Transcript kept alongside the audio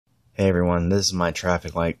Hey everyone, this is my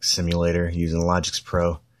traffic light simulator using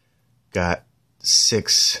logixPro. Got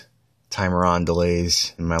 6 timer on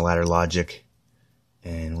delays in my ladder logic,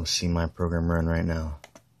 and we'll see my program run right now.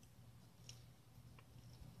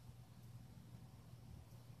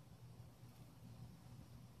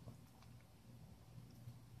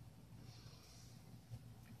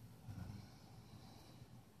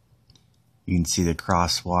 You can see the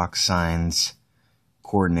crosswalk signs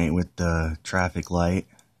coordinate with the traffic light.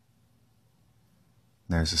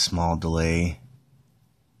 There's a small delay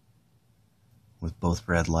with both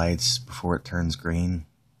red lights before it turns green.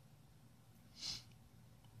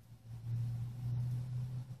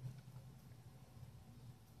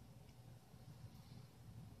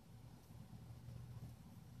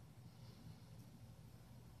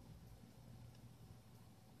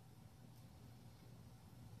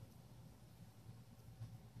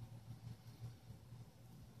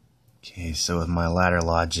 Okay, so with my ladder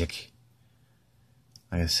logic,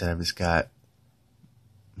 like I said, I've just got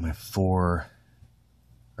my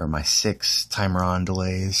 6 timer on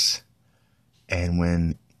delays, and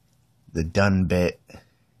when the done bit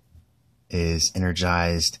is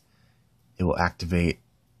energized, it will activate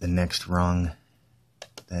the next rung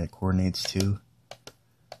that it coordinates to.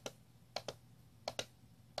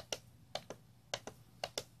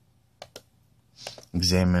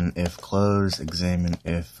 Examine if closed, examine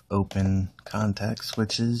if open contact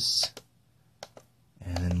switches,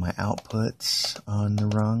 and then my outputs on the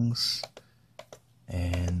rungs,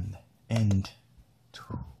 and end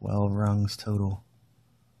 12 rungs total.